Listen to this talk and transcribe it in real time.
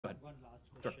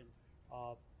question.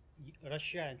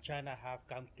 Russia and China have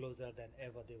come closer than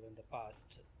ever they were in the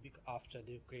past after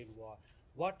the Ukraine war.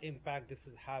 What impact this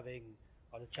is having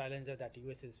on the challenges that the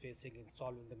US is facing in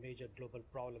solving the major global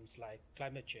problems like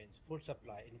climate change, food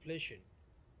supply, inflation?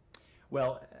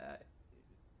 Well,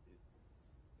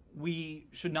 we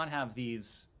should not have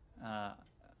these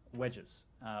wedges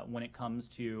when it comes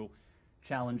to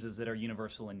challenges that are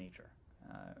universal in nature.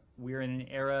 We're in an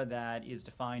era that is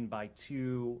defined by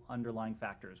two underlying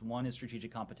factors. One is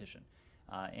strategic competition,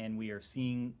 and we are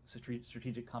seeing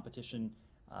strategic competition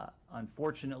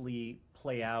unfortunately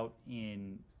play out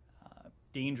in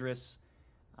dangerous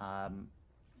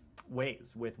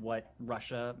ways with what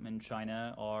Russia and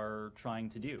China are trying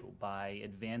to do by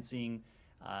advancing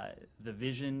the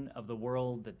vision of the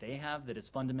world that they have that is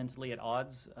fundamentally at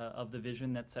odds of the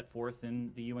vision that's set forth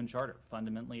in the UN Charter,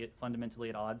 fundamentally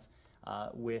at odds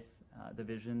with the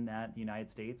vision that the United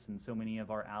States and so many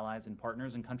of our allies and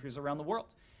partners and countries around the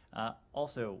world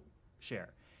also share.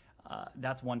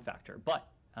 That's one factor. But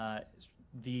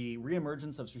the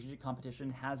reemergence of strategic competition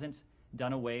hasn't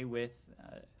done away with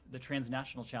the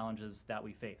transnational challenges that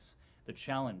we face. The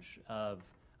challenge of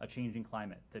a changing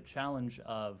climate, the challenge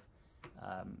of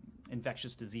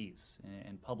infectious disease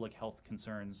and public health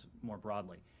concerns more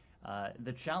broadly,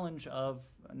 the challenge of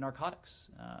narcotics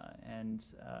and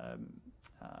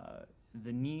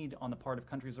the need on the part of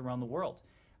countries around the world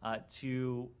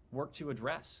to work to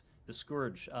address the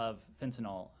scourge of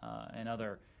fentanyl and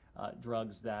other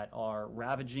drugs that are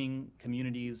ravaging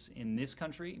communities in this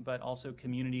country, but also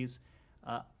communities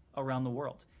around the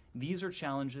world. These are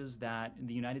challenges that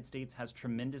the United States has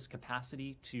tremendous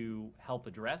capacity to help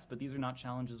address, but these are not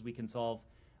challenges we can solve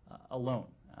alone.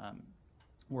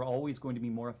 We're always going to be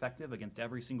more effective against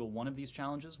every single one of these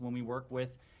challenges when we work with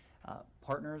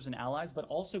partners and allies, but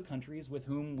also countries with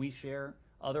whom we share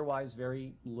otherwise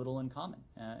very little in common.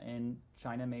 And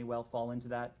China may well fall into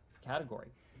that category.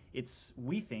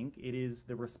 We think it is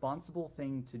the responsible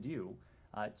thing to do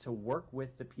to work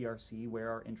with the PRC where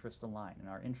our interests align. And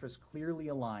our interests clearly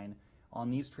align on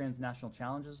these transnational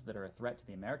challenges that are a threat to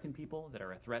the American people, that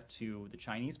are a threat to the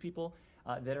Chinese people,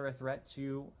 that are a threat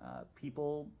to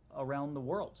people around the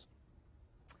world.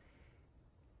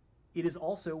 It is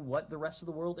also what the rest of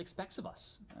the world expects of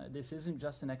us. This isn't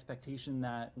just an expectation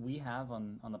that we have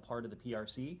on the part of the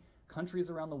PRC. Countries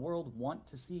around the world want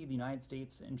to see the United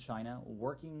States and China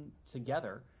working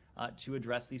together to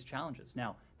address these challenges.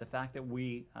 Now, the fact that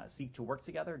we seek to work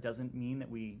together doesn't mean that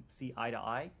we see eye to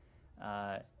eye.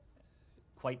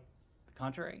 Quite the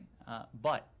contrary.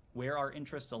 But where our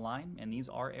interests align, and these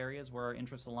are areas where our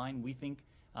interests align, we think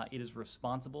it is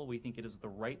responsible. We think it is the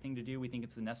right thing to do. We think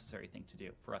it's the necessary thing to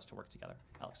do for us to work together.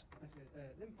 Alex.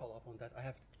 Let me follow up on that. I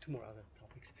have two more other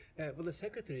topics. Will the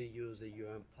Secretary use the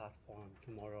UN platform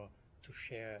tomorrow to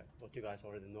share what you guys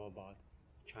already know about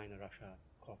China-Russia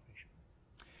cooperation?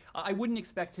 I wouldn't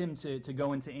expect him to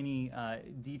go into any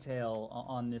detail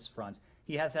on this front.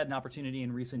 He has had an opportunity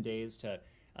in recent days to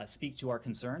speak to our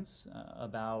concerns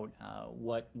about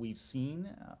what we've seen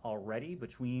already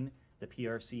between the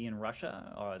PRC and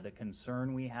Russia, the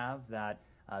concern we have that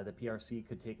the PRC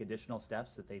could take additional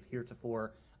steps that they've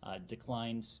heretofore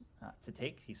declined to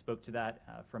take. He spoke to that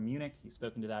from Munich. He's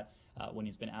spoken to that when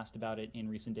he's been asked about it in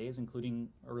recent days, including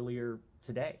earlier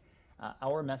today.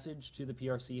 Our message to the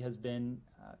PRC has been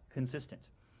consistent.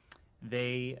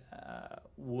 They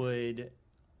would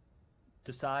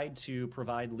decide to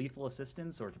provide lethal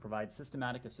assistance or to provide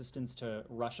systematic assistance to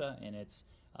Russia in its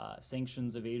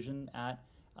sanctions evasion at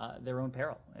their own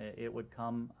peril. It would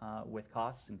come with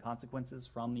costs and consequences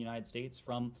from the United States,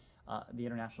 from the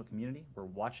international community. We're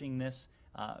watching this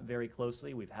very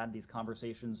closely. We've had these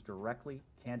conversations directly,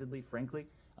 candidly, frankly,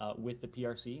 with the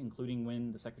PRC, including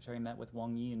when the Secretary met with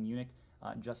Wang Yi in Munich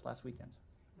just last weekend.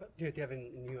 But do you have a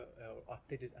new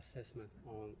updated assessment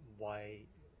on why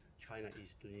China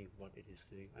is doing what it is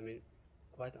doing? I mean,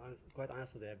 quite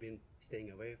honestly, they have been staying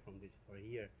away from this for a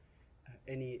year.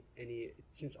 It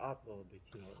seems odd a little bit,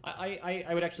 you know.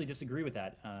 I would actually disagree with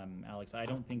that, Alex. I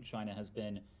don't think China has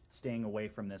been staying away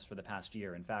from this for the past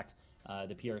year. In fact,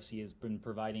 the PRC has been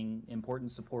providing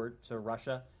important support to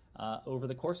Russia over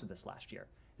the course of this last year.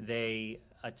 They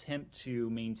attempt to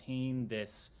maintain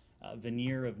this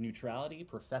veneer of neutrality,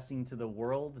 professing to the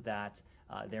world that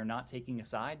they're not taking a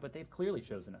side, but they've clearly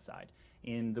chosen a side.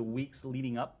 In the weeks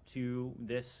leading up to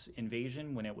this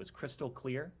invasion, when it was crystal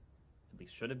clear, at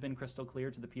least should have been crystal clear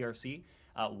to the PRC,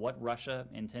 what Russia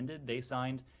intended, they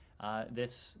signed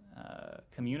this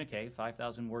communique,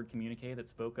 5,000-word communique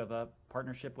that spoke of a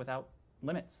partnership without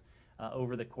limits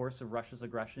over the course of Russia's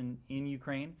aggression in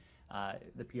Ukraine.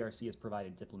 The PRC has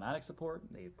provided diplomatic support,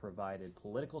 they've provided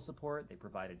political support, they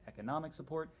provided economic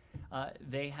support.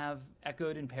 They have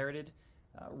echoed and parroted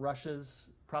Russia's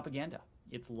propaganda,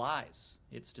 its lies,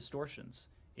 its distortions,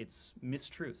 its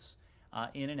mistruths,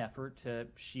 in an effort to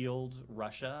shield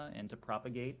Russia and to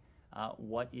propagate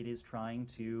what it is trying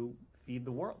to feed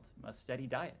the world, a steady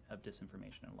diet of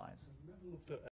disinformation and lies.